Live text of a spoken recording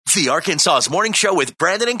The Arkansas's Morning Show with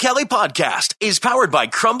Brandon and Kelly podcast is powered by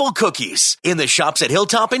Crumble Cookies in the shops at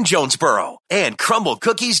Hilltop and Jonesboro and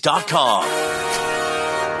crumblecookies.com.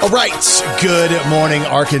 All right. Good morning,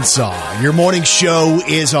 Arkansas. Your morning show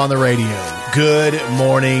is on the radio. Good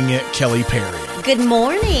morning, Kelly Perry. Good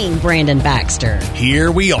morning, Brandon Baxter.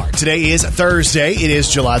 Here we are. Today is Thursday. It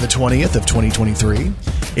is July the 20th of 2023.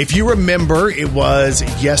 If you remember, it was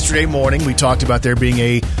yesterday morning. We talked about there being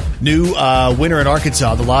a new winner in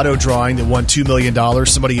Arkansas, the lotto drawing that won $2 million.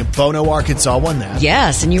 Somebody in Bono, Arkansas won that.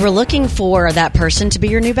 Yes, and you were looking for that person to be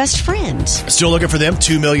your new best friend. Still looking for them.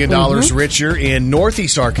 $2 million richer in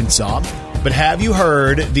Northeast Arkansas. But have you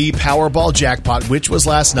heard the Powerball jackpot, which was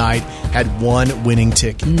last night, had one winning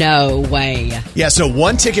ticket? No way. Yeah, so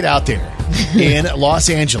one ticket out there in Los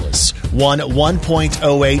Angeles won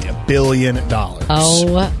 $1.08 billion.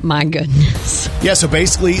 Oh, my goodness. Yeah, so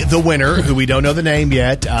basically the winner, who we don't know the name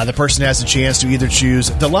yet, the person has a chance to either choose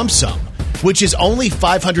the lump sum, which is only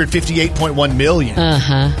 $558.1 million.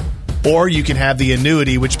 Or you can have the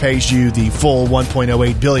annuity, which pays you the full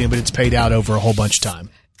 $1.08 billion, but it's paid out over a whole bunch of time.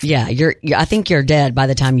 Yeah, I think you're dead by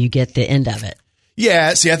the time you get the end of it.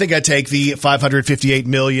 Yeah, see, I think I'd take the $558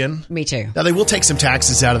 million. Me too. Now, they will take some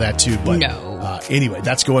taxes out of that, too. But no. Anyway,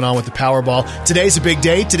 that's going on with the Powerball. Today's a big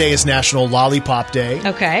day. Today is National Lollipop Day.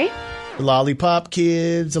 Okay. The Lollipop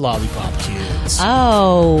Kids, the Lollipop Kids.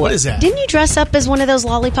 Oh. What is that? Didn't you dress up as one of those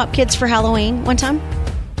Lollipop Kids for Halloween one time?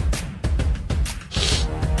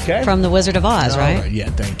 Okay. From The Wizard of Oz, right? Yeah,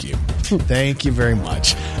 thank you. Thank you very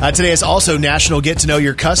much. Today is also National Get to Know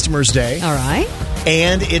Your Customers Day. All right.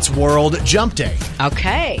 And it's World Jump Day.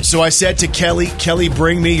 Okay. So I said to Kelly,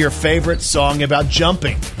 bring me your favorite song about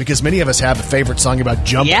jumping. Because many of us have a favorite song about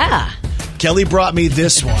jumping. Yeah. Kelly brought me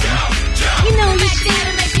this one. You know you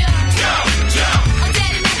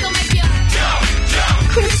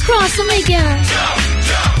crisscross will make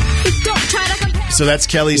So that's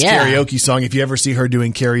Kelly's karaoke song. If you ever see her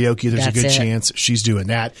doing karaoke, there's a good chance she's doing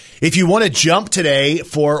that. If you want to jump today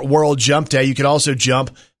for World Jump Day, you could also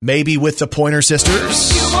jump maybe with the Pointer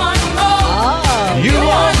Sisters. You want more? Oh. You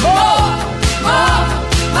want more?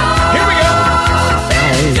 Here we go.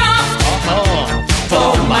 Jump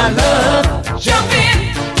for my love. Jump in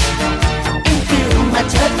and feel my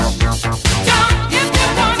touch. Jump if you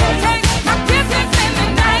want to take my kisses in the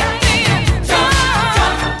night.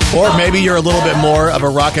 Jump. Or maybe you're a little bit more of a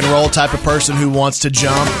rock and roll type of person who wants to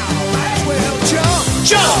jump. Might as well jump.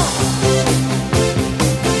 Jump.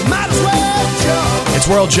 Might as well jump. It's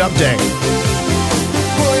World Jump Day. Go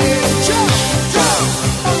ahead, jump. Go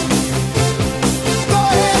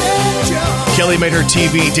ahead and jump. Kelly made her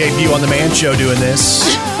TV debut on The Man Show doing this.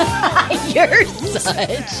 You're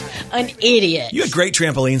such an idiot. You had great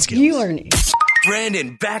trampoline skills. You are an idiot.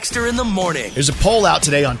 Brandon Baxter in the morning. There's a poll out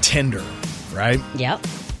today on Tinder, right? Yep.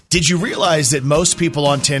 Did you realize that most people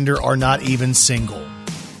on Tinder are not even single?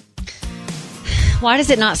 Why does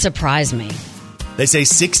it not surprise me? They say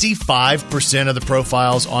 65% of the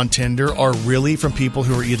profiles on Tinder are really from people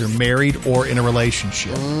who are either married or in a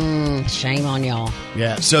relationship. Shame on y'all.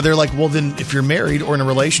 Yeah. So they're like, well, then if you're married or in a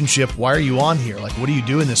relationship, why are you on here? Like, what are you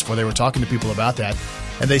doing this for? They were talking to people about that.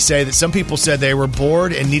 And they say that some people said they were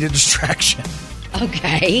bored and needed distraction.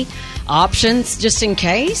 Okay. Options just in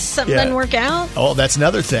case something doesn't work out? Oh, that's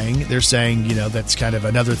another thing. They're saying, that's kind of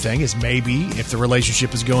another thing is maybe if the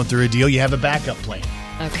relationship is going through a deal, you have a backup plan.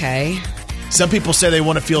 Okay. Some people say they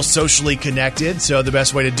want to feel socially connected, so the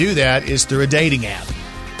best way to do that is through a dating app.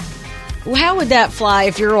 Well, how would that fly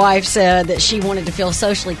if your wife said that she wanted to feel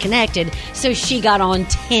socially connected, so she got on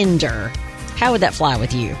Tinder? How would that fly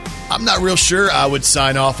with you? I'm not real sure I would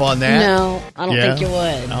sign off on that. No, I don't think you would.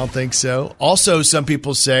 I don't think so. Also, some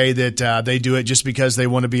people say that they do it just because they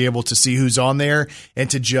want to be able to see who's on there and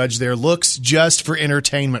to judge their looks just for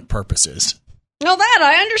entertainment purposes. Well, that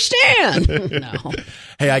I understand. No.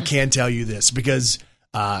 Hey, I can tell you this because,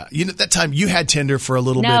 that time you had Tinder for a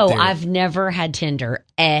little bit there. No, I've never had Tinder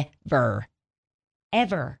ever.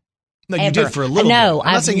 Ever. No, you ever. did for a little no, bit.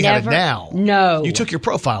 I'm not saying you have it now. No. You took your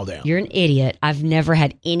profile down. You're an idiot. I've never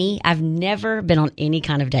been on any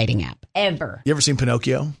kind of dating app. Ever. You ever seen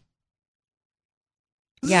Pinocchio?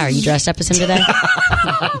 Yeah, are you dressed up as him today?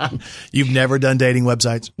 You've never done dating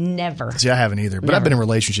websites? Never. See, I haven't either, but I've been in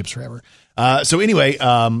relationships forever. So anyway,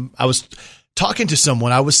 I was talking to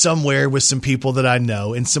someone. I was somewhere with some people that I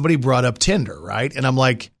know, and somebody brought up Tinder, right? And I'm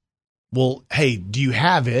like, well, hey, do you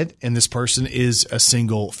have it? And this person is a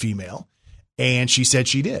single female. And she said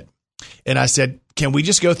she did. And I said, can we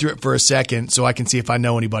just go through it for a second so I can see if I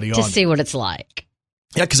know anybody on it? To see what it's like.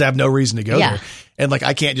 Yeah, because I have no reason to go Yeah. there. And like,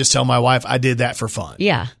 I can't just tell my wife I did that for fun.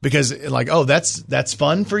 Yeah. Because like, oh, that's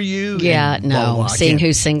fun for you. Yeah, And blah, no. blah, blah. I Seeing can't-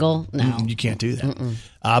 who's single, no. You can't do that.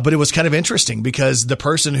 But it was kind of interesting because the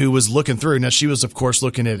person who was looking through, now she was, of course,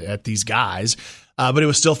 looking at these guys, but it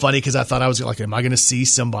was still funny because I thought I was like, am I going to see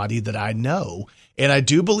somebody that I know? And I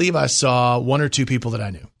do believe I saw one or two people that I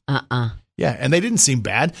knew. Yeah, and they didn't seem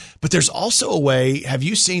bad. But there's also a way, have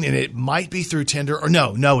you seen, and it might be through Tinder, or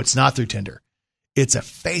no, it's not through Tinder. It's a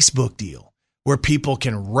Facebook deal where people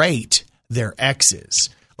can rate their exes.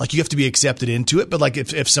 Like you have to be accepted into it, but like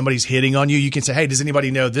if somebody's hitting on you, you can say, hey, does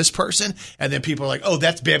anybody know this person? And then people are like, oh,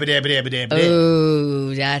 that's babba-dabba-dabba-dabba.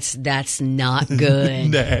 Oh, that's not good.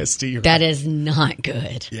 Nasty. Right? That is not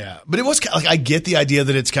good. Yeah. But it was kind of like, I get the idea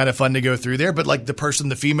that it's kind of fun to go through there, but like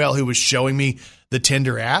the female who was showing me the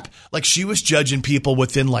Tinder app, like she was judging people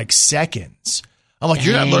within like seconds. I'm like,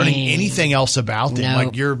 you're not learning anything else about them. Nope.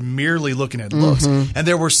 Like you're merely looking at looks. And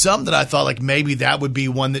there were some that I thought like maybe that would be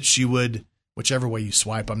one that she would, whichever way you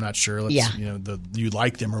swipe, I'm not sure. You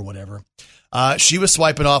like them or whatever. She was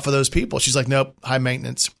swiping off of those people. She's like, nope, high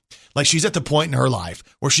maintenance. Like she's at the point in her life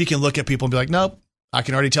where she can look at people and be like, nope, I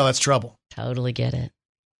can already tell that's trouble. Totally get it.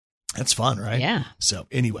 That's fun, right? Yeah. So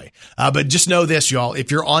anyway, but just know this, y'all.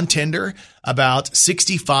 If you're on Tinder, about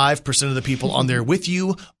 65% of the people on there with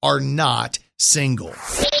you are not single.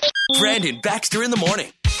 Brandon Baxter in the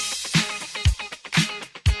morning.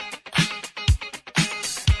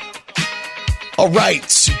 All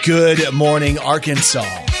right. Good morning, Arkansas.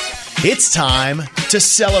 It's time to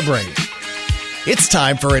celebrate. It's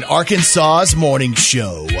time for an Arkansas's morning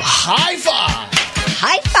show. High five.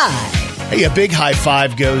 High five. Hey, a big high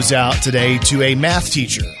five goes out today to a math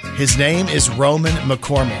teacher. His name is Roman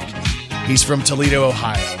McCormick. He's from Toledo,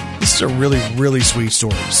 Ohio. This is a really, really sweet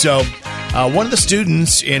story. So one of the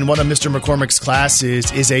students in one of Mr. McCormick's classes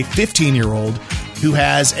is a 15-year-old who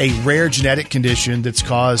has a rare genetic condition that's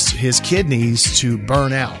caused his kidneys to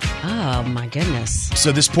burn out. Oh, my goodness.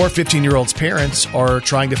 So this poor 15-year-old's parents are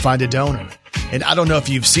trying to find a donor. And I don't know if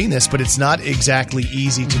you've seen this, but it's not exactly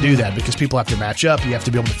easy to do that because people have to match up. You have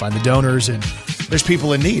to be able to find the donors, and there's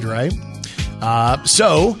people in need, right?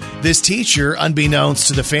 So this teacher, unbeknownst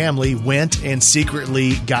to the family, went and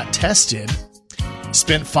secretly got tested,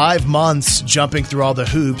 spent 5 months jumping through all the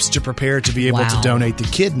hoops to prepare to be able to donate the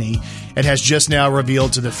kidney, and has just now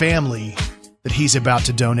revealed to the family that he's about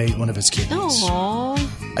to donate one of his kidneys.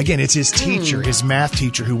 Aww. Again, it's his teacher, his math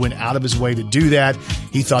teacher, who went out of his way to do that.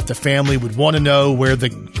 He thought the family would want to know where the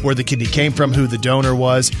kidney came from, who the donor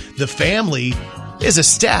was. The family is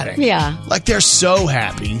ecstatic. Yeah. Like they're so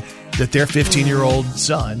happy that their 15-year-old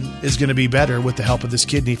son is going to be better with the help of this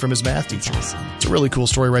kidney from his math teacher. Awesome. It's a really cool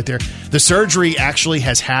story right there. The surgery actually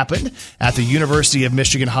has happened at the University of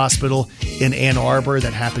Michigan Hospital in Ann Arbor.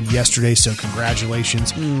 That happened yesterday, so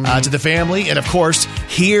congratulations to the family. And, of course,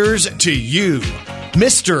 here's to you,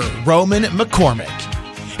 Mr. Roman McCormick.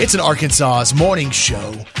 It's an Arkansas's morning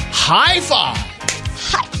show. High five!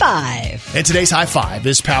 High five. And today's high five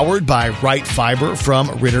is powered by Right Fiber from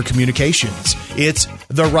Ritter Communications. It's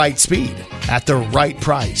the right speed at the right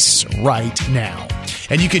price right now.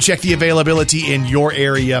 And you can check the availability in your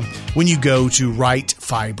area when you go to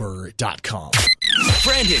rightfiber.com.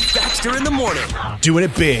 Brandon Baxter in the morning. Doing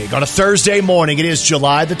it big on a Thursday morning. It is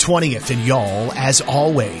July the 20th. And y'all, as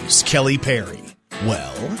always, Kelly Perry.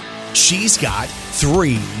 Well, she's got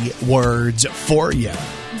 3 words for you.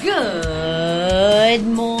 Good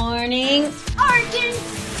morning,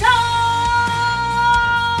 Arkansas!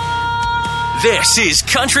 This is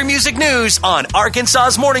Country Music News on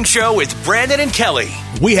Arkansas's Morning Show with Brandon and Kelly.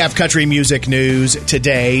 We have country music news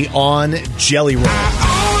today on Jelly Roll.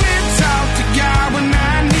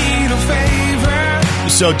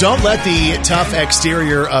 So don't let the tough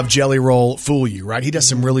exterior of Jelly Roll fool you, right? He does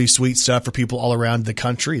some really sweet stuff for people all around the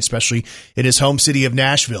country, especially in his home city of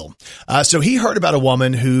Nashville. So he heard about a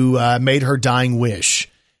woman who made her dying wish.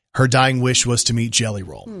 Her dying wish was to meet Jelly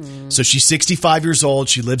Roll. So she's 65 years old.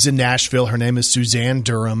 She lives in Nashville. Her name is Suzanne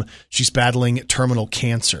Durham. She's battling terminal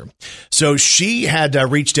cancer. So she had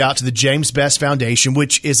reached out to the James Best Foundation,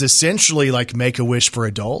 which is essentially like Make-A-Wish for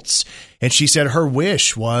adults. And she said her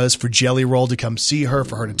wish was for Jelly Roll to come see her,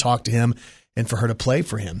 for her to talk to him, and for her to play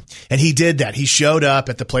for him. And he did that. He showed up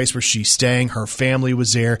at the place where she's staying. Her family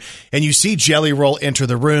was there. And you see Jelly Roll enter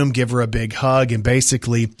the room, give her a big hug, and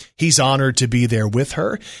basically he's honored to be there with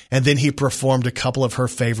her. And then he performed a couple of her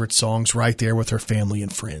favorite songs right there with her family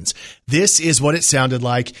and friends. This is what it sounded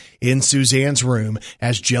like in Suzanne's room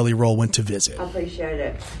as Jelly Roll went to visit. I appreciate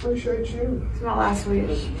it. Appreciate you. It's my last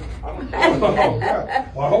wish. Oh,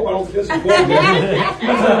 yeah. Well, I hope I don't disappoint you.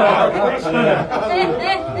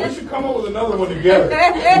 You should come up with another another one together.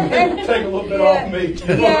 Take a little bit off me.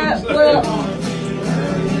 Yeah, well.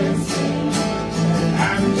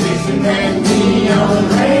 I'm chasing that neon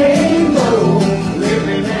rainbow,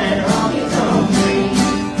 living that honky-tonk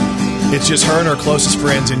dream. It's just her and her closest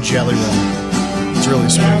friends in Jelly Roll. It's really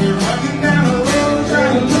sweet. Rocking down the road,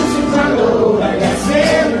 trying to loosen my load. I got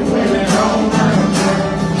 7 women on my mind.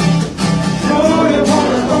 Oh, you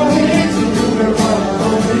wanna go into the one,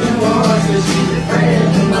 only one, so she's a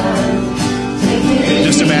friend of mine.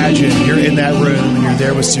 Just imagine you're in that room and you're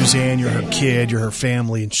there with Suzanne, you're her kid, you're her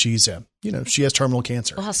family, and she's she has terminal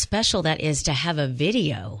cancer. Well, how special that is to have a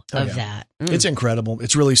video of that. It's incredible.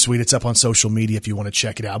 It's really sweet. It's up on social media if you want to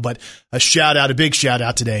check it out. But a big shout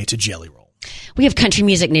out today to Jelly Roll. We have country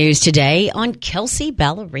music news today on Kelsey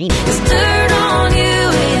Ballerina. It's dirt on you,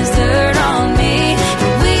 it's dirt on me.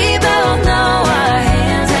 We both know our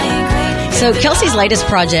hands ain't clean. So Kelsey's latest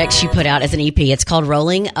project she put out as an EP. It's called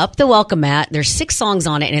Rolling Up the Welcome Mat. There's 6 songs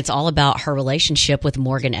on it, and it's all about her relationship with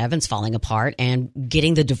Morgan Evans falling apart and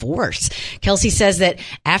getting the divorce. Kelsey says that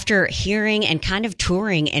after hearing and kind of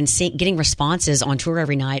touring and getting responses on tour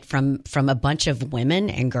every night from a bunch of women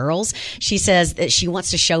and girls, she says that she wants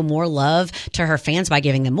to show more love to her fans by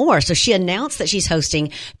giving them more. So she announced that she's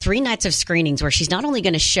hosting 3 nights of screenings where she's not only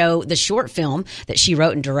going to show the short film that she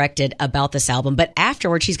wrote and directed about this album, but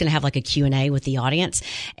afterwards she's going to have like a Q&A with the audience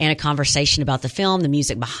and a conversation about the film, the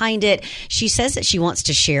music behind it. She says that she wants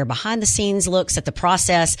to share behind the scenes looks at the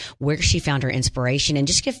process, where she found her inspiration, and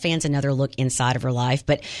just give fans another look inside of her life.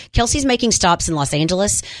 But Kelsey's making stops in Los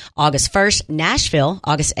Angeles August 1st, Nashville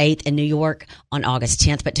August 8th, and New York on August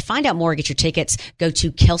 10th. But to find out more, get your tickets, go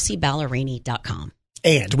to kelseyballerini.com.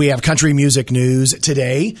 And we have country music news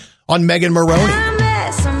today on Megan Maroney. I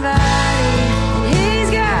met somebody, and he's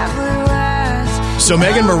got blue eyes. So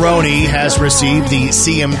Megan Maroney has received the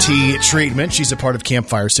CMT treatment. She's a part of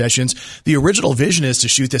Campfire Sessions. The original vision is to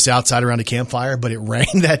shoot this outside around a campfire, but it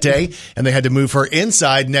rained that day, and they had to move her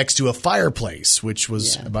inside next to a fireplace, which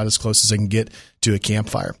was about as close as I can get to a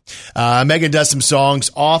campfire. Megan does some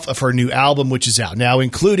songs off of her new album, which is out now,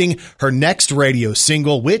 including her next radio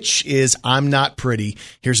single, which is I'm Not Pretty.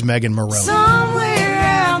 Here's Megan Maroney. Somewhere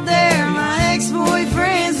out there, my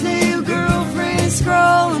ex-boyfriend's new girlfriend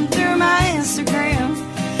scrolling through my Instagram,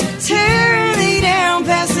 tearing me down,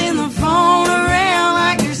 passing the phone around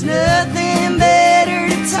like there's nothing better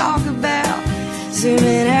to talk about.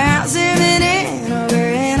 Zooming out, zooming in,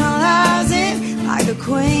 overanalyzing like the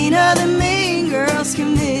queen of the Mean Girls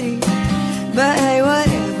committee. But hey,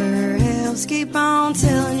 whatever else, keep on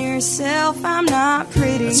telling yourself I'm not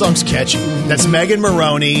pretty. That song's catchy. That's Megan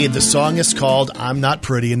Maroney. The song is called I'm Not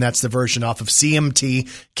Pretty, and that's the version off of CMT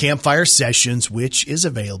Campfire Sessions, which is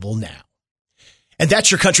available now. And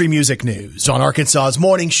that's your country music news on Arkansas's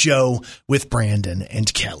Morning Show with Brandon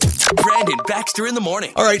and Kelly. Brandon Baxter in the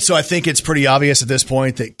morning. All right, so I think it's pretty obvious at this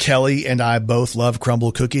point that Kelly and I both love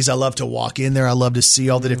crumble cookies. I love to walk in there. I love to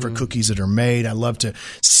see all the different cookies that are made. I love to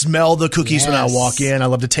smell the cookies when I walk in. I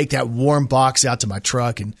love to take that warm box out to my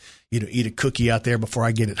truck and eat a cookie out there before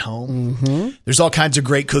I get it home. Mm-hmm. There's all kinds of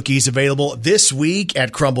great cookies available this week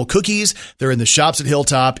at Crumble Cookies. They're in the shops at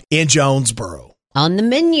Hilltop in Jonesboro. On the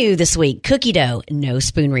menu this week, cookie dough, no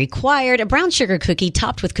spoon required, a brown sugar cookie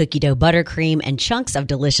topped with cookie dough buttercream, and chunks of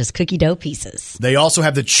delicious cookie dough pieces. They also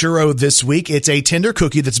have the churro this week. It's a tender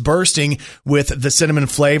cookie that's bursting with the cinnamon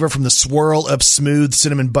flavor, from the swirl of smooth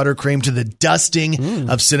cinnamon buttercream to the dusting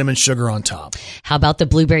of cinnamon sugar on top. How about the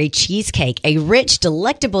blueberry cheesecake, a rich,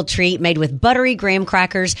 delectable treat made with buttery graham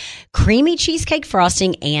crackers, creamy cheesecake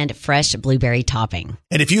frosting, and fresh blueberry topping.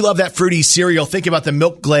 And if you love that fruity cereal, think about the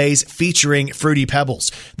milk glaze featuring Fruity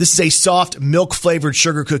Pebbles. This is a soft milk-flavored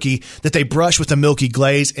sugar cookie that they brush with a milky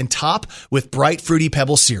glaze and top with bright Fruity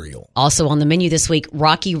Pebbles cereal. Also on the menu this week,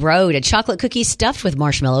 Rocky Road, a chocolate cookie stuffed with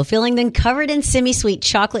marshmallow filling, then covered in semi-sweet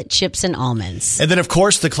chocolate chips and almonds. And then, of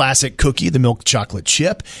course, the classic cookie, the milk chocolate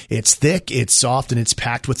chip. It's thick, it's soft, and it's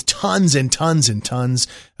packed with tons and tons and tons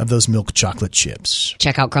of those milk chocolate chips.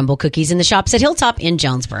 Check out Crumble Cookies in the shops at Hilltop in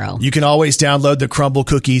Jonesboro. You can always download the Crumble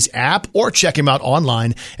Cookies app or check them out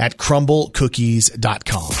online at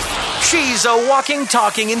crumblecookies.com. She's a walking,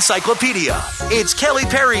 talking encyclopedia. It's Kelly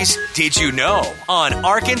Perry's Did You Know on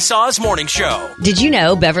Arkansas's Morning Show. Did you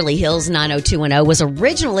know Beverly Hills 90210 was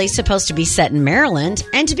originally supposed to be set in Maryland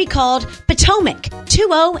and to be called Potomac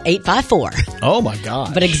 20854? Oh, my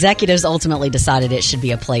God. But executives ultimately decided it should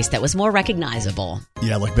be a place that was more recognizable.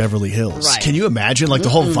 Yeah, like Beverly Hills. Right. Can you imagine? Like the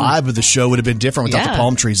whole vibe of the show would have been different without the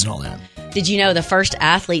palm trees and all that. Did you know the first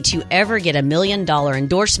athlete to ever get $1 million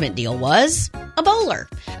endorsement deal was a bowler?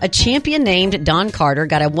 A champion named Don Carter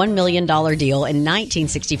got a $1 million deal in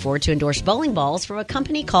 1964 to endorse bowling balls from a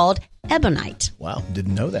company called ebonite. Wow,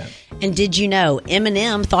 didn't know that. And did you know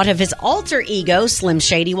Eminem thought of his alter ego, Slim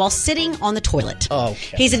Shady, while sitting on the toilet?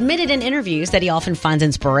 Okay. He's admitted in interviews that he often finds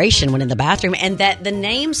inspiration when in the bathroom and that the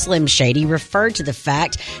name Slim Shady referred to the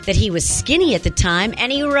fact that he was skinny at the time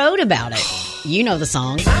and he wrote about it. You know the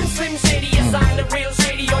song. I'm Slim Shady, yes, I'm the real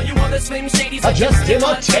Shady. All you other Slim Shadys are just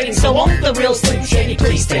imitating. So won't the real Slim Shady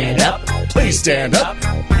please stand up? Please stand up.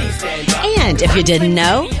 Please stand up. And if you didn't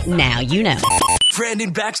know, now you know.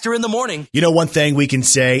 Brandon Baxter in the morning. You know one thing we can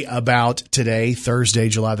say about today, Thursday,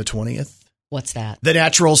 July the 20th? What's that? The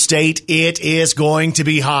natural state, it is going to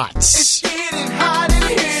be hot. It's getting hot in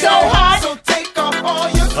here. So hot. So take off all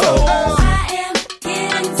your clothes. I am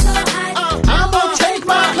getting so hot. I'm gonna take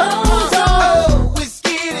my clothes off. It's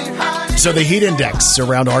getting hot. So the heat index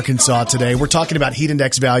around Arkansas today, we're talking about heat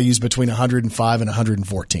index values between 105 and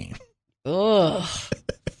 114. Ugh.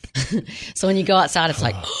 So when you go outside, it's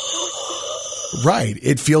like... Right.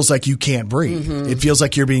 It feels like you can't breathe. It feels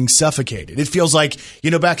like you're being suffocated. It feels like,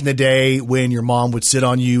 back in the day when your mom would sit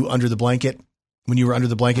on you under the blanket. When you were under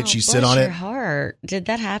the blanket, she'd sit on Bless it. your heart. Did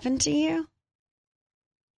that happen to you?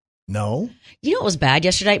 No. You know what was bad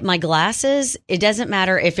yesterday? My glasses, it doesn't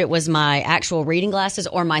matter if it was my actual reading glasses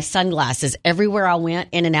or my sunglasses. Everywhere I went,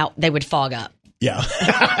 in and out, they would fog up. Yeah.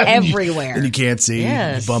 Everywhere. And you can't see.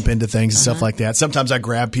 Yes. You bump into things and stuff like that. Sometimes I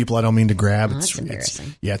grab people I don't mean to grab. That's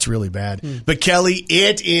embarrassing. It's really bad. But Kelly,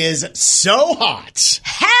 it is so hot.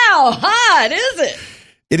 How hot is it?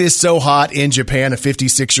 It is so hot in Japan. A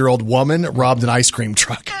 56-year-old woman robbed an ice cream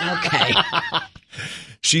truck. Okay.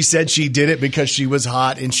 She said she did it because she was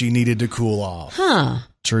hot and she needed to cool off. Huh.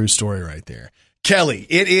 True story right there. Kelly,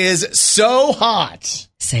 it is so hot.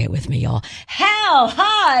 Say it with me, y'all. How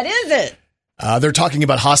hot is it? They're talking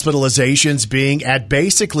about hospitalizations being at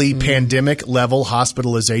basically pandemic level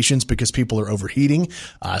hospitalizations because people are overheating.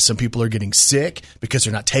 Some people are getting sick because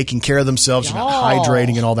they're not taking care of themselves, they're not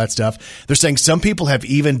hydrating and all that stuff. They're saying some people have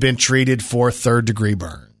even been treated for third-degree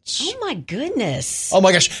burns. Oh, my goodness. Oh,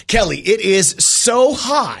 my gosh. Kelly, it is so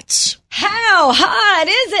hot. How hot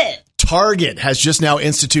is it? Target has just now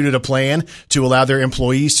instituted a plan to allow their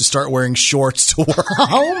employees to start wearing shorts to work.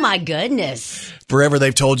 Oh, my goodness. Forever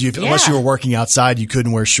they've told you, unless you Yeah. were working outside, you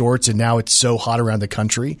couldn't wear shorts. And now it's so hot around the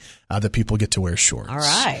country that people get to wear shorts. All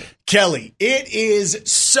right. Kelly, it is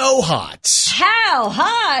so hot. How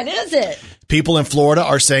hot is it? People in Florida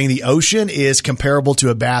are saying the ocean is comparable to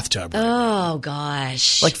a bathtub. Oh,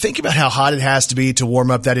 gosh. Like, think about how hot it has to be to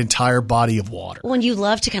warm up that entire body of water. When you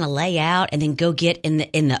love to kind of lay out and then go get in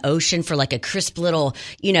the ocean for like a crisp little,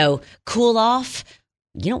 cool off.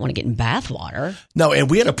 You don't want to get in bath water. No, and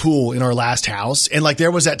we had a pool in our last house. And like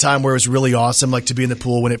there was that time where it was really awesome, like to be in the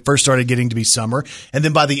pool when it first started getting to be summer. And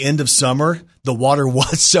then by the end of summer, the water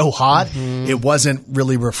was so hot, it wasn't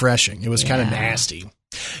really refreshing. It was kind of nasty.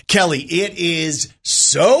 Kelly, it is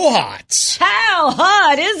so hot. How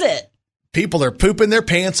hot is it? People are pooping their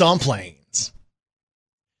pants on planes.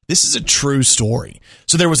 This is a true story.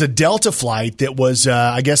 So there was a Delta flight that was,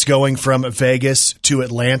 I guess, going from Vegas to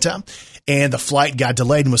Atlanta. And the flight got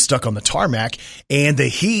delayed and was stuck on the tarmac. And the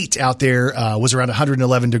heat out there was around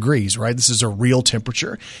 111 degrees, right? This is a real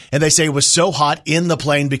temperature. And they say it was so hot in the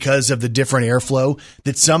plane because of the different airflow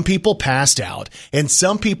that some people passed out. And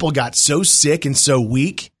some people got so sick and so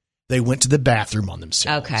weak, they went to the bathroom on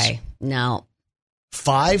themselves. Okay. No.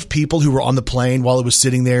 5 people who were on the plane while it was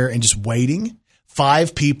sitting there and just waiting,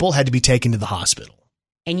 5 people had to be taken to the hospital.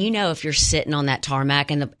 And if you're sitting on that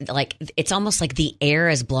tarmac and it's almost like the air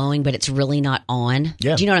is blowing, but it's really not on.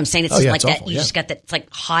 Yeah. Do you know what I'm saying? It's yeah, like it's that. awful, You just got that. It's like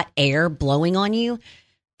hot air blowing on you.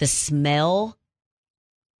 The smell.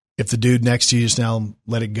 If the dude next to you just now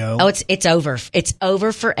let it go. Oh, it's over. It's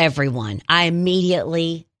over for everyone. I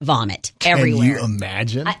immediately vomit everywhere. Can you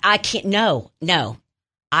imagine? I can't. No.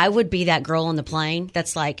 I would be that girl on the plane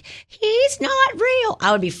that's like, he's not real.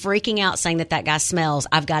 I would be freaking out saying that guy smells.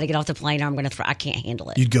 I've got to get off the plane or I'm going to I can't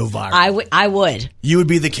handle it. You'd go viral. I would. You would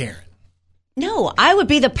be the Karen. No, I would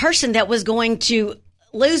be the person that was going to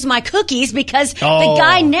lose my cookies because the Oh.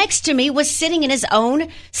 guy next to me was sitting in his own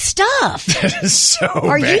stuff. That is so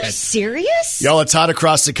Are bad. you serious? Y'all, it's hot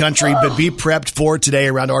across the country, but be prepped for today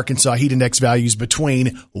around Arkansas. Heat index values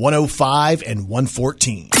between 105 and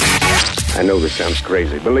 114. I know this sounds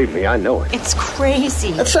crazy. Believe me, I know it. It's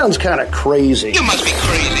crazy. That sounds kind of crazy. You must be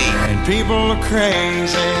crazy. And people are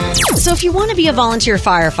crazy. So if you want to be a volunteer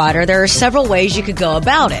firefighter, there are several ways you could go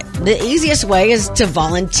about it. The easiest way is to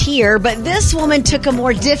volunteer, but this woman took a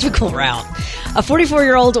more difficult route. A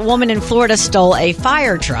 44-year-old woman in Florida stole a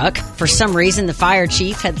fire truck. For some reason, the fire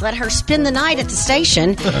chief had let her spend the night at the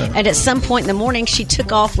station, and at some point in the morning, she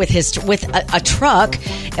took off with a truck.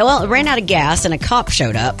 Well, it ran out of gas, and a cop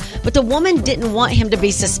showed up, but the woman didn't want him to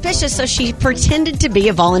be suspicious, so she pretended to be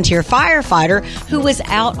a volunteer firefighter who was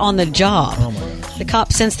out on the job. Oh my gosh. The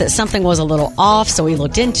cop sensed that something was a little off, so he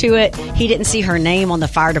looked into it. He didn't see her name on the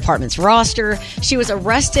fire department's roster. She was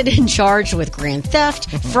arrested and charged with grand theft,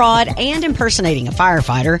 fraud, and impersonating a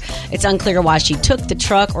firefighter. It's unclear why she took the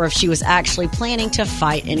truck or if she was actually planning to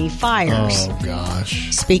fight any fires. Oh,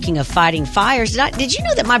 gosh. Speaking of fighting fires, did you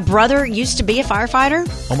know that my brother used to be a firefighter?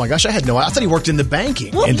 Oh, my gosh. I thought he worked in the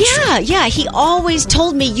banking Well, industry. yeah. He always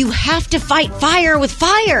told me you have to fight fire with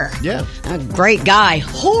fire. Yeah. A great guy.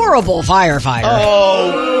 Horrible firefighter.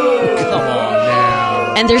 Oh, come on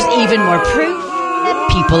now. And there's even more proof that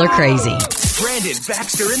people are crazy. Brandon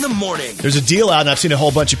Baxter in the morning. There's a deal out, and I've seen a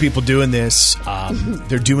whole bunch of people doing this.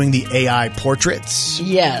 They're doing the AI portraits.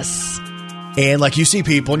 Yes. And, like, you see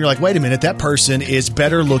people, and you're like, wait a minute, that person is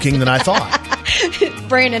better looking than I thought.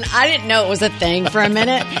 Brandon, I didn't know it was a thing for a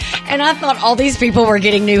minute. And I thought all these people were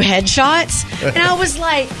getting new headshots. And I was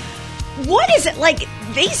like, what is it? Like,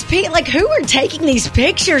 these people, like, who are taking these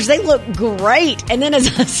pictures? They look great. And then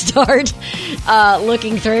as I start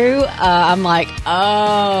looking through, I'm like,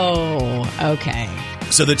 oh, okay.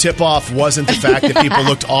 So the tip-off wasn't the fact that people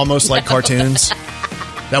looked almost like cartoons?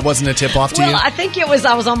 That wasn't a tip-off to you? Well, I think it was,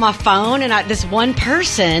 I was on my phone, and this one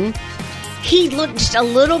person, he looked just a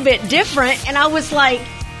little bit different, and I was like,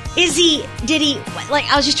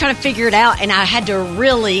 I was just trying to figure it out, and I had to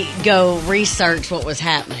really go research what was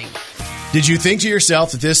happening. Did you think to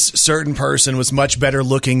yourself that this certain person was much better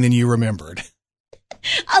looking than you remembered?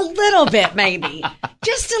 A little bit, maybe.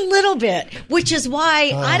 Just a little bit, which is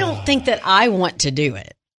why I don't think that I want to do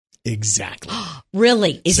it. Exactly.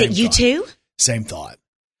 Really? Is Same it you thought. too? Same thought.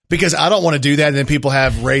 Because I don't want to do that, and then people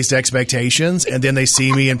have raised expectations, and then they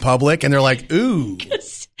see me in public, and they're like, ooh.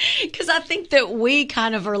 Because I think that we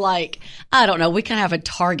kind of are like, I don't know, we kind of have a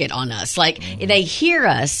target on us. Like, they hear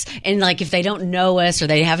us, and like, if they don't know us or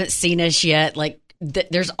they haven't seen us yet, like,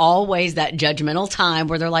 there's always that judgmental time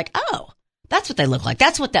where they're like, oh, that's what they look like.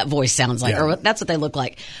 That's what that voice sounds like, or that's what they look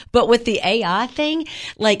like. But with the AI thing,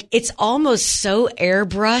 like, it's almost so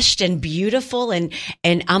airbrushed and beautiful, and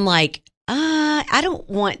I'm like, I don't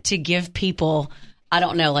want to give people, I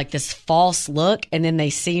don't know, like this false look, and then they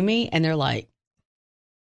see me and they're like,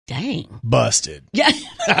 dang. Busted. Yeah.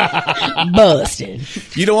 Busted.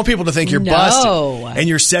 You don't want people to think you're No. busted. And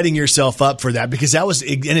you're setting yourself up for that, because that was,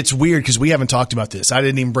 and it's weird because we haven't talked about this. I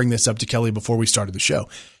didn't even bring this up to Kelly before we started the show.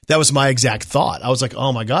 That was my exact thought. I was like,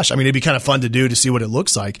 oh my gosh. I mean, it'd be kind of fun to do to see what it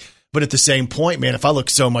looks like. But at the same point, man, if I look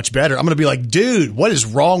so much better, I'm going to be like, dude, what is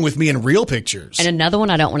wrong with me in real pictures? And another one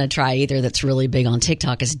I don't want to try either that's really big on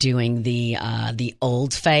TikTok is doing the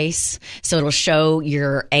old face. So it'll show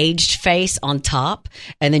your aged face on top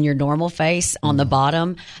and then your normal face on the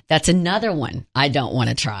bottom. That's another one I don't want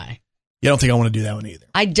to try. You don't think I want to do that one either?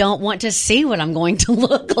 I don't want to see what I'm going to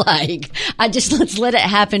look like. Let's let it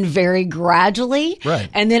happen very gradually. Right.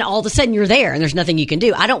 And then all of a sudden you're there and there's nothing you can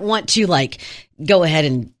do. I don't want to like go ahead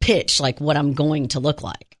and pitch like what I'm going to look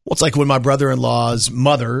like. Well, it's like when my brother-in-law's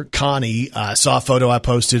mother, Connie, saw a photo I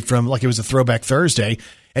posted from, like, it was a Throwback Thursday,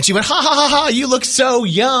 and she went, ha, ha, ha, ha, you look so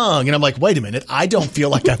young. And I'm like, wait a minute, I don't feel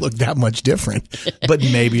like I look that much different, but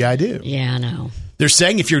maybe I do. Yeah, I know. They're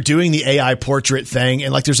saying if you're doing the AI portrait thing,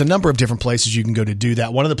 and like there's a number of different places you can go to do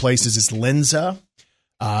that. One of the places is Lensa.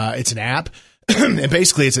 It's an app. And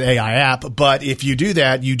basically it's an AI app. But if you do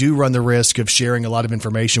that, you do run the risk of sharing a lot of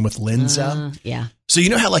information with Lensa. Yeah. So you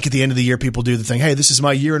know how like at the end of the year people do the thing, hey, this is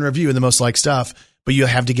my year in review and the most liked stuff. But you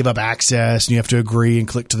have to give up access and you have to agree and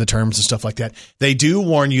click to the terms and stuff like that. They do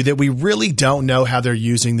warn you that we really don't know how they're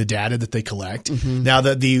using the data that they collect. Mm-hmm. Now,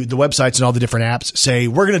 the websites and all the different apps say,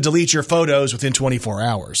 we're going to delete your photos within 24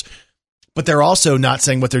 hours. But they're also not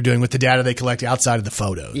saying what they're doing with the data they collect outside of the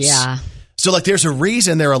photos. Yeah. So like there's a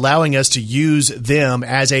reason they're allowing us to use them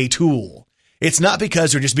as a tool. It's not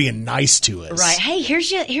because they're just being nice to us. Right. Hey, here's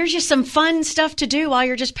just some fun stuff to do while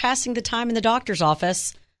you're just passing the time in the doctor's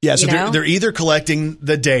office. Yeah, so they're either collecting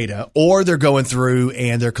the data or they're going through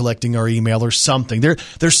and they're collecting our email or something.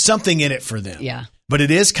 There's something in it for them. Yeah. But it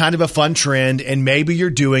is kind of a fun trend, and maybe you're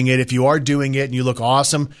doing it. If you are doing it and you look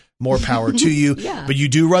awesome, more power to you. Yeah. But you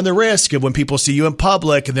do run the risk of when people see you in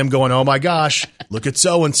public and them going, oh my gosh, look at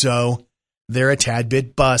so-and-so. they're a tad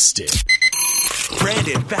bit busted.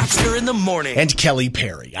 Brandon Baxter in the morning. And Kelly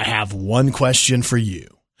Perry, I have one question for you.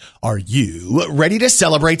 Are you ready to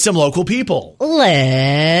celebrate some local people?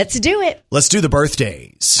 Let's do it. Let's do the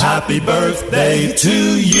birthdays. Happy birthday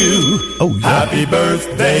to you. Oh, yeah. Happy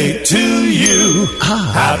birthday to you.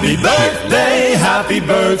 Happy birthday, happy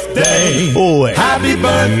birthday. Boy. Happy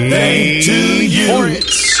birthday to you.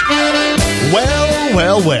 Well.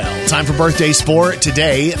 Time for birthday sport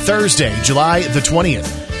today, Thursday, July the 20th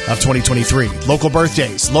of 2023. Local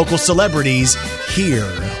birthdays, local celebrities. Here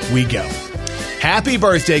we go. Happy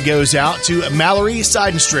birthday goes out to Mallory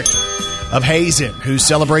Seidenstricker of Hazen, who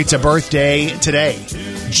celebrates a birthday today.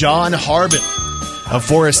 John Harbin of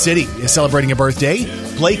Forest City is celebrating a birthday.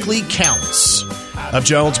 Blakely Counts of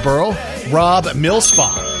Jonesboro. Rob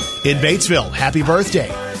Millspot in Batesville. Happy birthday.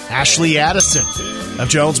 Ashley Addison of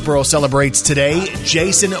Jonesboro celebrates today.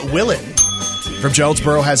 Jason Willen from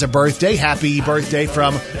Jonesboro has a birthday. Happy birthday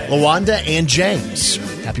from LaWanda and James.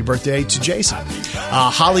 Happy birthday to Jason.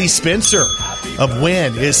 Holly Spencer of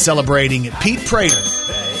Wynn is celebrating. Pete Prater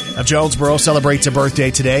of Jonesboro celebrates a birthday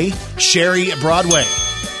today. Sherry Broadway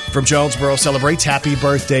from Jonesboro celebrates. Happy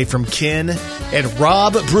birthday from Ken. And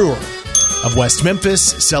Rob Brewer of West Memphis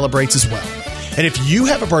celebrates as well. And if you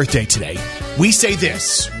have a birthday today, we say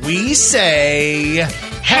this. We say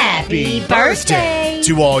happy birthday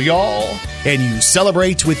to all y'all. And you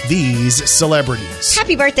celebrate with these celebrities.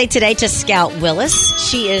 Happy birthday today to Scout Willis.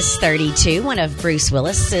 She is 32, one of Bruce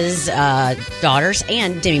Willis's daughters,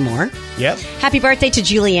 and Demi Moore. Yep. Happy birthday to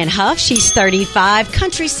Julianne Hough. She's 35,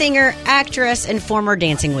 country singer, actress, and former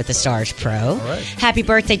Dancing with the Stars pro. All right. Happy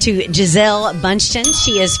birthday to Giselle Bundchen.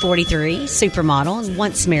 She is 43, supermodel, and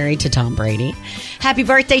once married to Tom Brady. Happy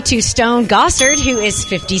birthday to Stone Gossard, who is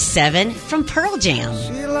 57, from Pearl Jam.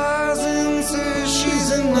 She lies and says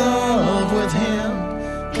she's in love with him.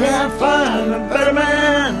 Can't find a better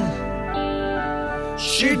man.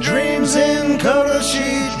 She dreams in color,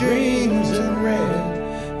 she dreams in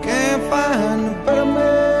red. Can't find a better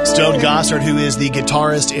man. Stone Gossard, who is the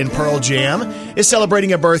guitarist in Pearl Jam, is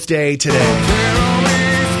celebrating a birthday today.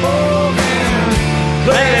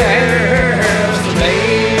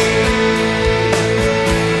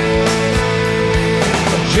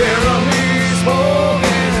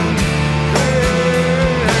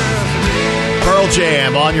 Pearl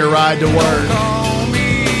Jam on your ride to work.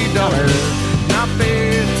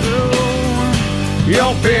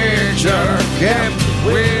 Your picture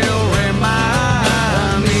will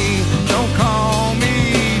remind me. Don't call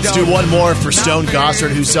me. Let's do one more for Stone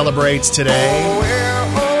Gossard, who celebrates today.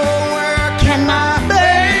 Where can my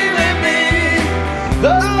baby be?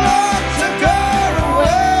 The Lord took her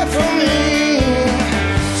away from me.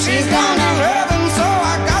 She's gone to heaven, so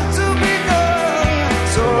I got to be good,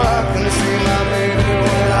 so I can see my baby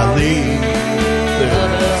when I leave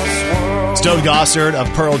this world. Stone Gossard of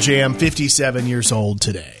Pearl Jam, 57 years old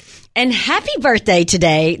today. And happy birthday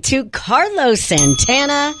today to Carlos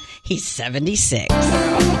Santana. He's 76.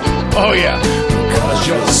 Oh, yeah. 'Cause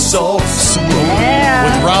you're so smooth. Yeah.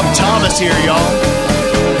 With Rob Thomas here, y'all.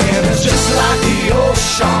 And it's just like the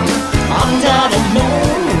ocean under the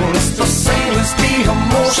moon. It's the same as the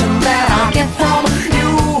emotion that I get from you.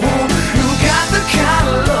 You got the kind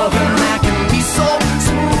of loving that can be so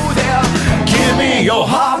smooth. Yeah. Give me your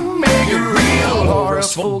heart, make it real, or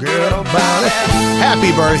else forget about it.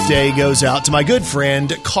 Happy birthday goes out to my good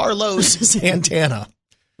friend Carlos Santana,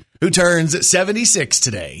 who turns 76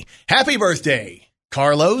 today. Happy birthday,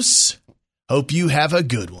 Carlos. Hope you have a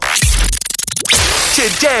good one.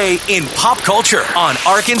 Today in pop culture on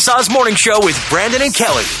Arkansas's Morning Show with Brandon and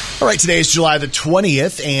Kelly. All right, today is July the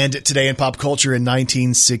 20th, and today in pop culture in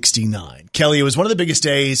 1969. Kelly, it was one of the biggest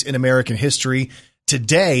days in American history.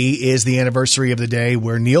 Today is the anniversary of the day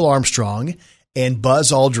where Neil Armstrong and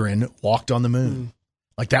Buzz Aldrin walked on the moon.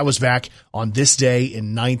 Like that was back on this day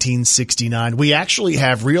in 1969. We actually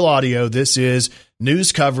have real audio. This is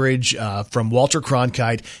news coverage from Walter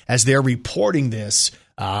Cronkite as they're reporting this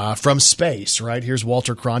from space, right? Here's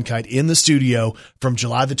Walter Cronkite in the studio from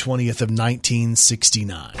July the 20th of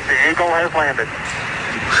 1969. The Eagle has landed.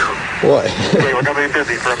 Boy, Okay, we're going to be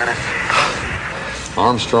busy for a minute.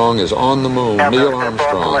 Armstrong is on the moon. Neil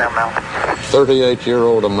Armstrong,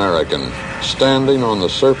 38-year-old American, standing on the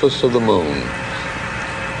surface of the moon.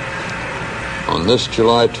 On this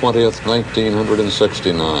July 20th,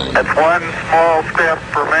 1969. That's one small step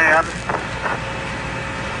for man,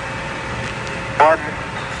 one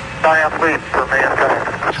giant leap for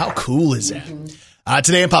mankind. How cool is that?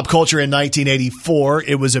 Today in pop culture in 1984,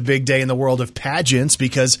 it was a big day in the world of pageants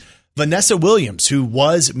because Vanessa Williams, who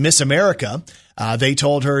was Miss America, They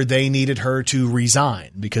told her they needed her to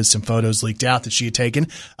resign because some photos leaked out that she had taken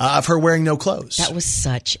of her wearing no clothes. That was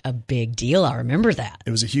such a big deal. I remember that.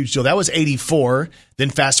 It was a huge deal. That was 1984. Then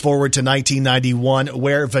fast forward to 1991,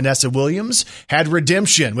 where Vanessa Williams had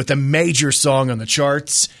redemption with a major song on the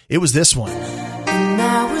charts. It was this one.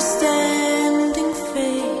 Now we're standing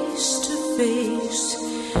face to face.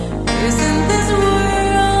 Isn't this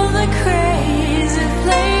world a crazy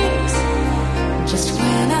place? Just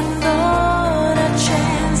when I thought a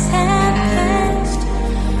chance had passed,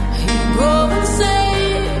 you go and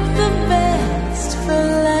save the best for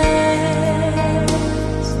last.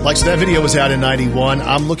 Like, so that video was out in 91.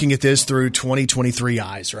 I'm looking at this through 2023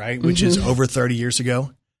 eyes, right? Which is over 30 years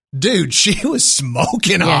ago. Dude, she was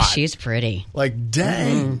smoking hot. Yeah, she's pretty. Like,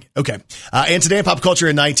 dang. Okay. And today in pop culture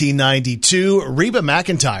in 1992, Reba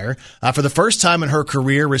McEntire, for the first time in her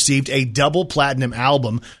career, received a double platinum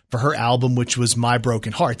album for her album, which was My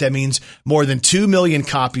Broken Heart. That means more than 2 million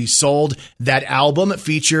copies sold. That album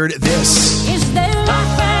featured this. Is there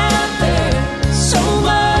life out there? So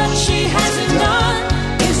much she hasn't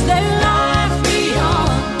done. Is there life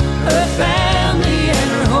beyond her family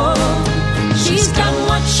and her home? She's done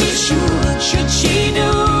what she should she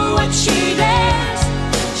do what she does?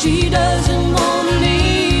 She doesn't want to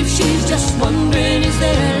leave. She's just wondering, is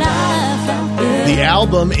there life out there? The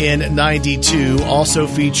album in 92 also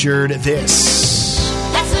featured this.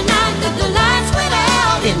 That's the night that the lights went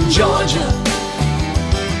out in Georgia.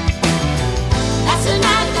 That's the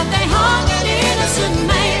night that they hung an innocent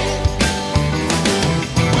man.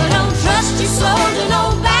 But don't trust your soul to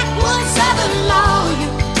no backwoods Southern lawyer.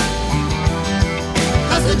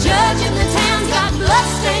 'Cause the judge in the town's got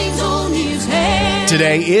bloodstains on his hands.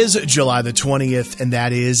 Today is July the 20th, and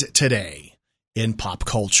that is today in pop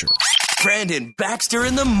culture. Brandon Baxter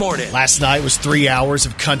in the morning. Last night was 3 hours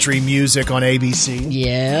of country music on ABC.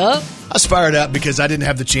 Yep. I was fired up because I didn't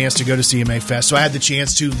have the chance to go to CMA Fest, so I had the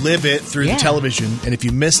chance to live it through the television. And if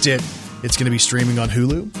you missed it, it's going to be streaming on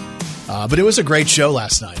Hulu. But it was a great show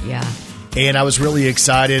last night. Yeah. And I was really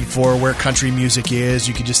excited for where country music is.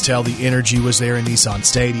 You could just tell the energy was there in Nissan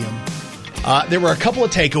Stadium. There were a couple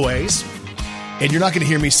of takeaways, and you're not going to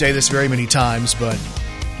hear me say this very many times, but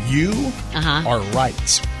you are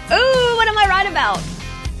right. Ooh, what am I right about?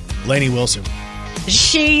 Lainey Wilson.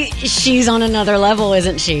 She's on another level,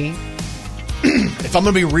 isn't she? If I'm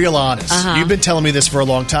going to be real honest, you've been telling me this for a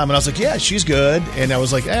long time, and I was like, yeah, she's good. And I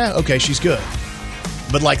was like, okay, she's good.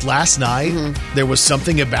 But like last night, there was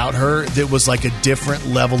something about her that was like a different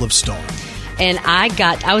level of star. And I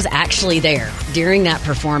was actually there during that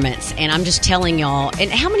performance, and I'm just telling y'all.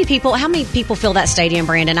 And how many people fill that stadium,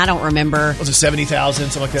 Brandon? I don't remember. Was it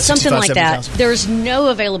 70,000, something like that? Something like that. 70,000? There's no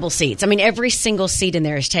available seats. I mean, every single seat in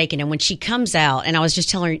there is taken. And when she comes out, and I was just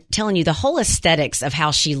telling you the whole aesthetics of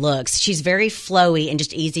how she looks. She's very flowy and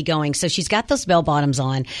just easygoing. So she's got those bell bottoms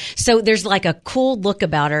on. So there's like a cool look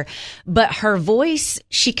about her. But her voice,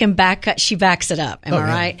 she backs it up. Am I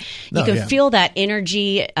right? You can feel that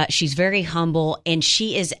energy. She's very humble. And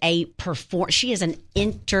she is she is an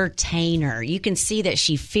entertainer. You can see that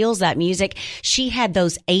she feels that music. She had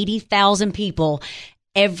those 80,000 people.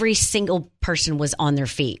 Every single person was on their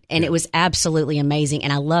feet, and it was absolutely amazing.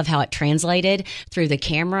 And I love how it translated through the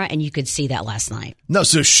camera, and you could see that last night. No,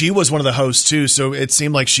 so she was one of the hosts too. So it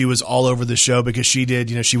seemed like she was all over the show because she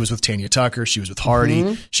did, she was with Tanya Tucker. She was with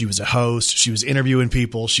Hardy. She was a host. She was interviewing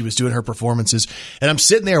people. She was doing her performances. And I'm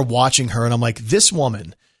sitting there watching her, and I'm like, this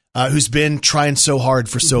woman who's been trying so hard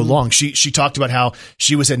for so long. She talked about how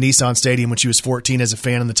she was at Nissan Stadium when she was 14 as a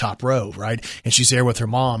fan in the top row, right? And she's there with her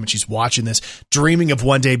mom, and she's watching this, dreaming of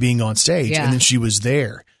one day being on stage. And then she was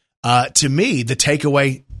there. To me, the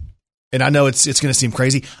takeaway, and I know it's going to seem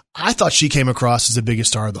crazy, I thought she came across as the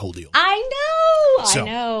biggest star of the whole deal. I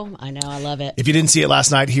know. I love it. If you didn't see it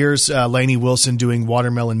last night, here's Lainey Wilson doing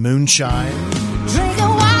Watermelon Moonshine. Drink a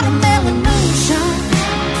watermelon moonshine.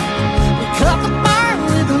 Wake up the bar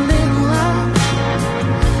with a little love.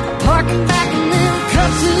 Parking back and then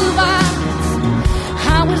cut to vibes.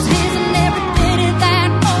 I was his and every minute that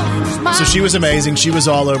boy was mine. So she was amazing. She was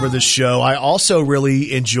all over the show. I also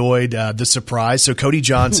really enjoyed the surprise. So Cody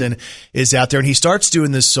Johnson is out there, and he starts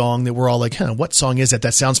doing this song that we're all like, what song is that?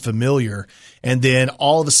 That sounds familiar. And then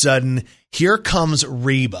all of a sudden, here comes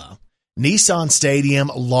Reba. Nissan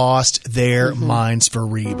Stadium lost their minds for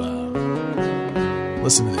Reba.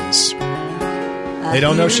 Listen to this. They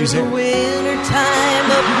don't know she's here. The winter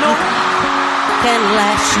time up north can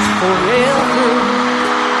last forever.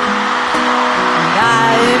 And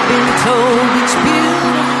I've been told it's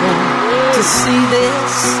beautiful to see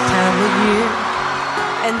this time of year.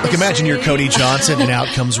 and Like, imagine you're Cody Johnson and out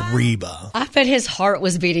comes Reba. I bet his heart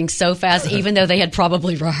was beating so fast, even though they had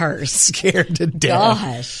probably rehearsed. Scared to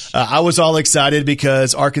death. Gosh. I was all excited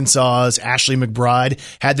because Arkansas's Ashley McBride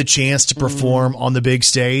had the chance to perform on the big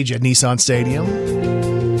stage at Nissan Stadium.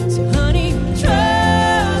 So honey,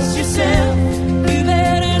 trust yourself. You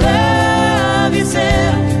better love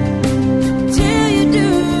yourself. Till you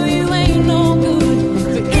do, you ain't no good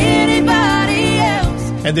for anybody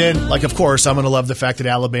else. And then, like, of course, I'm going to love the fact that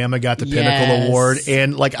Alabama got the Pinnacle Award.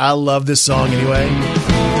 And, like, I love this song anyway.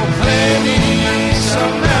 Play me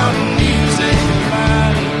some mountain music,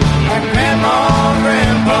 like Grandma and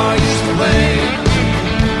Grandpa used to play.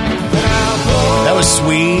 That was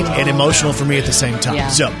sweet and emotional for me at the same time. Yeah.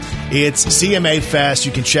 So it's CMA Fest.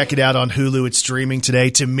 You can check it out on Hulu. It's streaming today.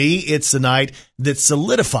 To me, it's the night that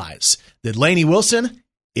solidifies that Lainey Wilson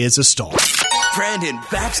is a star. Brandon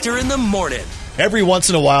Baxter in the morning. Every once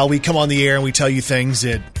in a while, we come on the air and we tell you things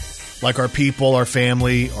that, like our people, our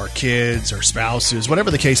family, our kids, our spouses,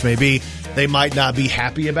 whatever the case may be, they might not be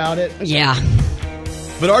happy about it. Yeah.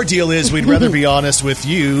 But our deal is we'd rather be honest with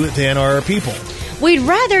you than our people. We'd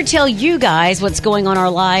rather tell you guys what's going on in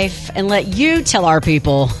our life and let you tell our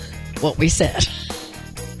people what we said.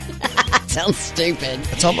 Sounds stupid.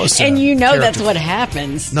 It's almost and you know character. that's what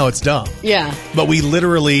happens. No, it's dumb. Yeah. But we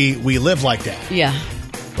live like that. Yeah.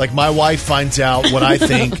 Like, my wife finds out what I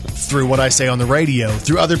think through what I say on the radio,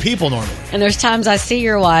 through other people normally. And there's times I see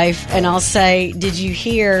your wife and I'll say, did you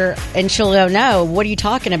hear? And she'll go, no, what are you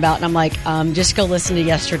talking about? And I'm like, just go listen to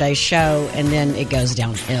yesterday's show. And then it goes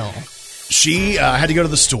downhill. She had to go to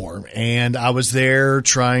the store, and I was there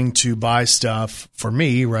trying to buy stuff for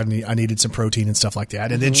me. Where I needed some protein and stuff like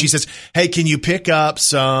that. And then she says, hey, can you pick up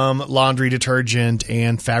some laundry detergent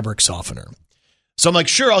and fabric softener? So I'm like,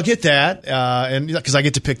 sure, I'll get that. And because I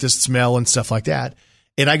get to pick the smell and stuff like that.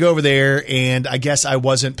 And I go over there, and I guess I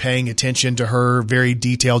wasn't paying attention to her very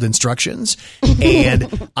detailed instructions.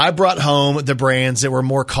 And I brought home the brands that were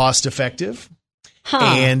more cost effective.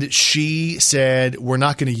 And she said, we're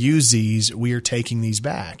not going to use these. We are taking these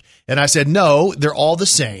back. And I said, no, they're all the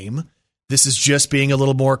same. This is just being a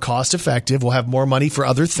little more cost effective. We'll have more money for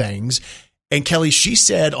other things. And Kelly, she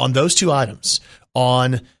said on those two items,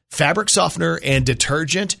 on fabric softener and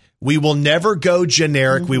detergent, we will never go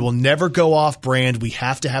generic. We will never go off brand. We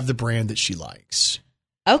have to have the brand that she likes.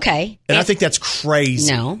 Okay. And I think that's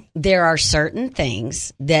crazy. No, there are certain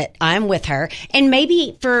things that I'm with her. And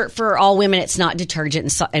maybe for all women, it's not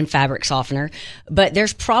detergent and fabric softener, but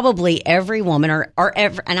there's probably every woman or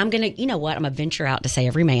every, and I'm going to, you know what, I'm going to venture out to say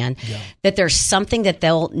every man, that there's something that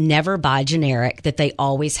they'll never buy generic, that they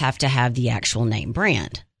always have to have the actual name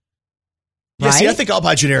brand. Yeah, Right? see, I think I'll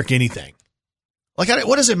buy generic anything. Like,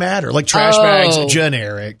 what does it matter? Like trash bags,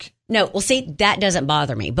 generic. No, well, see, that doesn't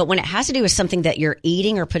bother me. But when it has to do with something that you're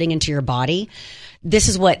eating or putting into your body, this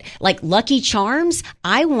is what, like Lucky Charms,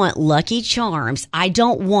 I want Lucky Charms. I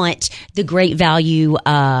don't want the Great Value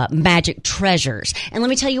Magic Treasures. And let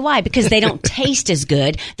me tell you why. Because they don't taste as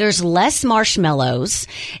good. There's less marshmallows.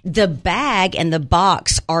 The bag and the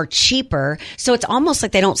box are cheaper. So it's almost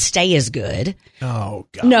like they don't stay as good. Oh,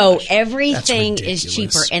 gosh. No, everything That's is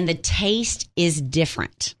cheaper ridiculous. and the taste is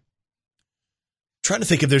different. Trying to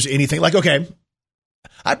think if there's anything like, okay,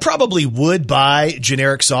 I probably would buy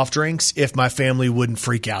generic soft drinks if my family wouldn't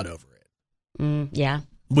freak out over it. Yeah.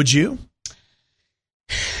 Would you?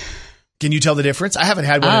 Can you tell the difference? I haven't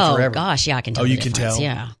had one in forever. Oh, gosh. Yeah, I can tell. Oh, the you can difference. tell?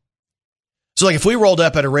 Yeah. So, like, if we rolled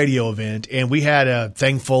up at a radio event and we had a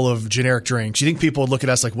thing full of generic drinks, you think people would look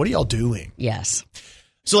at us like, what are y'all doing? Yes.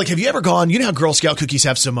 So, like, have you ever gone, you know how Girl Scout cookies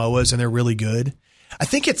have Samoas and they're really good? I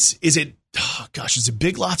think is it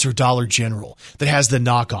Big Lots or Dollar General that has the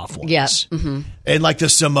knockoff ones? Yeah. Mm-hmm. And like the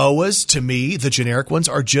Samoas, to me, the generic ones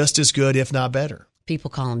are just as good, if not better. People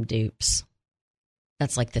call them dupes.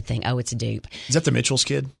 That's like the thing. Oh, it's a dupe. Is that the Mitchell's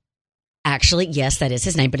kid? Actually, yes, that is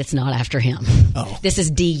his name, but it's not after him. Oh. This is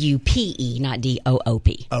DUPE, not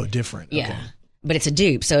DOOP. Oh, different. Yeah. Okay. But it's a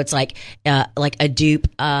dupe. So it's like a dupe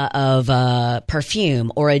of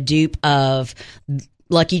perfume or a dupe of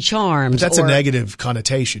Lucky Charms. But that's a negative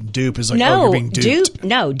connotation. Dupe is like, no, you're being duped.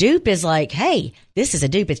 Dupe is like, hey, this is a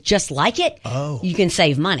dupe. It's just like it. Oh. You can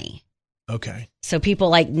save money. Okay. So people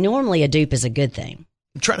like, normally a dupe is a good thing.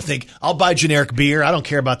 I'm trying to think. I'll buy generic beer. I don't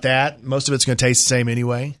care about that. Most of it's going to taste the same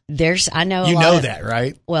anyway. I know you know that,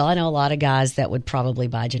 right? Well, I know a lot of guys that would probably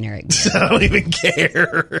buy generic beer. I don't even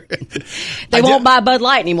care. They won't buy Bud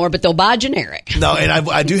Light anymore, but they'll buy generic. No, and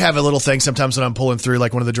I do have a little thing sometimes when I'm pulling through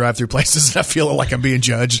like one of the drive-through places and I feel like I'm being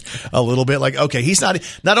judged a little bit. Like, okay, he's not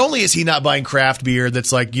only is he not buying craft beer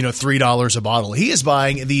that's like, $3 a bottle, he is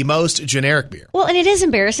buying the most generic beer. Well, and it is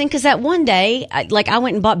embarrassing because that one day, I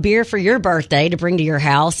went and bought beer for your birthday to bring to your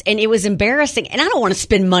house, and it was embarrassing, and I don't want to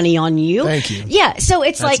spend money on you. Thank you. Yeah, so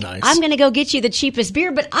it's That's like, nice. I'm going to go get you the cheapest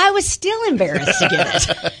beer, but I was still embarrassed to get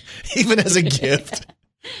it. Even as a gift.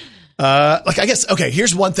 I guess, okay,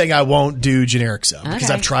 here's one thing I won't do generics of because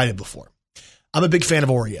I've tried it before. I'm a big fan of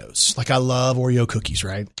Oreos. Like, I love Oreo cookies,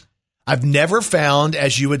 right? I've never found,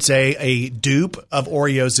 as you would say, a dupe of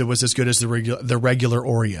Oreos that was as good as the regular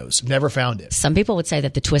Oreos. Never found it. Some people would say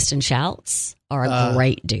that the Twist and Shouts are a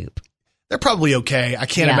great dupe. They're probably okay. I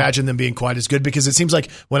can't imagine them being quite as good because it seems like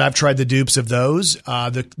when I've tried the dupes of those,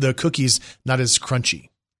 the cookies not as crunchy.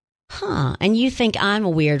 Huh. And you think I'm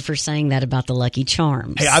weird for saying that about the Lucky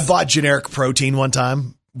Charms. Hey, I bought generic protein one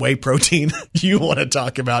time. Whey protein. You want to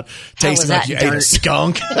talk about tasting like you ate a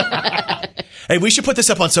skunk? Hey, we should put this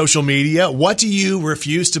up on social media. What do you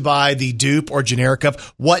refuse to buy the dupe or generic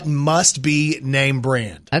of? What must be name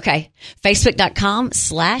brand? Okay.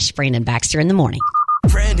 Facebook.com/Brandon Baxter in the morning.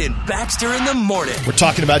 Brandon Baxter in the morning. We're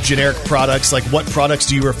talking about generic products. Like, what products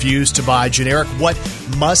do you refuse to buy generic? What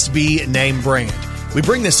must be name brand? We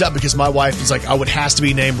bring this up because my wife is like, oh, it has to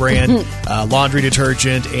be name brand, laundry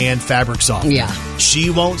detergent and fabric softener. Yeah. She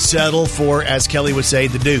won't settle for, as Kelly would say,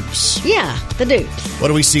 the dupes. Yeah, the dupes. What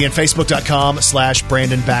do we see in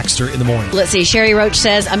Facebook.com/Brandon Baxter in the morning? Let's see. Sherry Roach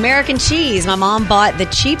says, American cheese. My mom bought the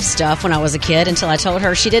cheap stuff when I was a kid until I told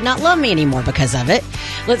her she did not love me anymore because of it.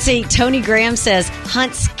 Let's see. Tony Graham says,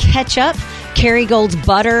 Hunt's ketchup, Kerrygold's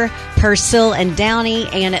butter, Persil and Downy,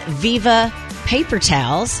 and Viva paper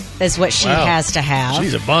towels is what she has to have.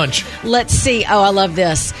 She's a bunch. Let's see. Oh, I love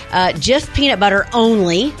this. Jif peanut butter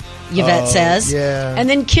only, Yvette says. Yeah. And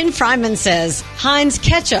then Ken Fryman says, Heinz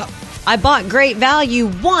ketchup. I bought Great Value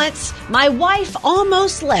once. My wife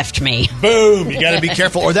almost left me. Boom. You got to be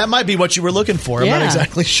careful. Or that might be what you were looking for. I'm not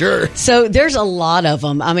exactly sure. So there's a lot of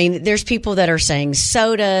them. I mean, there's people that are saying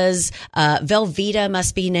sodas, Velveeta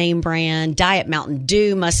must be name brand, Diet Mountain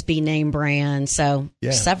Dew must be name brand. So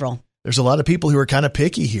several. There's a lot of people who are kind of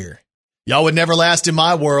picky here. Y'all would never last in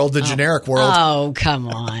my world, the generic world. Oh, come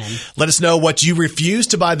on. Let us know what you refuse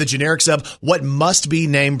to buy the generics of. What must be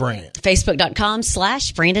name brand?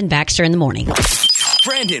 Facebook.com/Brandon Baxter in the morning.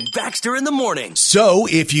 Brandon Baxter in the morning. So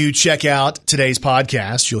if you check out today's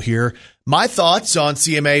podcast, you'll hear my thoughts on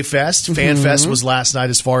CMA Fest. Fan Fest was last night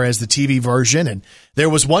as far as the TV version. And there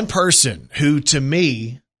was one person who, to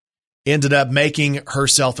me, ended up making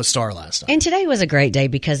herself a star last night. And today was a great day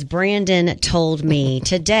because Brandon told me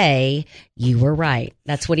today, you were right.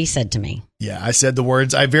 That's what he said to me. Yeah, I said the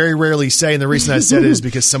words I very rarely say. And the reason I said it is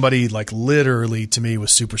because somebody like literally to me was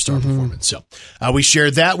superstar performance. So we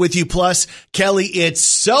shared that with you. Plus, Kelly, it's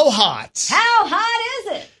so hot. How hot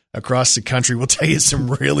is it? Across the country. We'll tell you some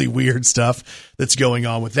really weird stuff that's going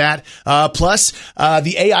on with that. Plus,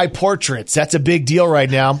 the AI portraits. That's a big deal right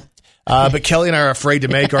now. But Kelly and I are afraid to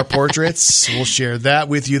make our portraits. We'll share that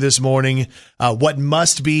with you this morning. What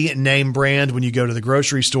must be name brand when you go to the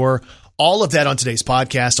grocery store. All of that on today's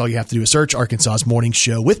podcast. All you have to do is search Arkansas's Morning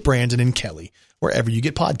Show with Brandon and Kelly, wherever you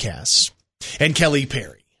get podcasts. And Kelly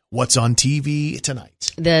Perry, what's on TV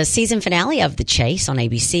tonight? The season finale of The Chase on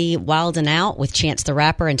ABC, Wild 'N Out with Chance the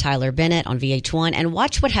Rapper and Tyler Bennett on VH1, and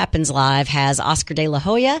Watch What Happens Live has Oscar De La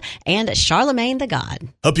Hoya and Charlemagne the God.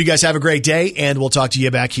 Hope you guys have a great day, and we'll talk to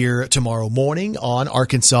you back here tomorrow morning on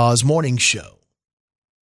Arkansas's Morning Show.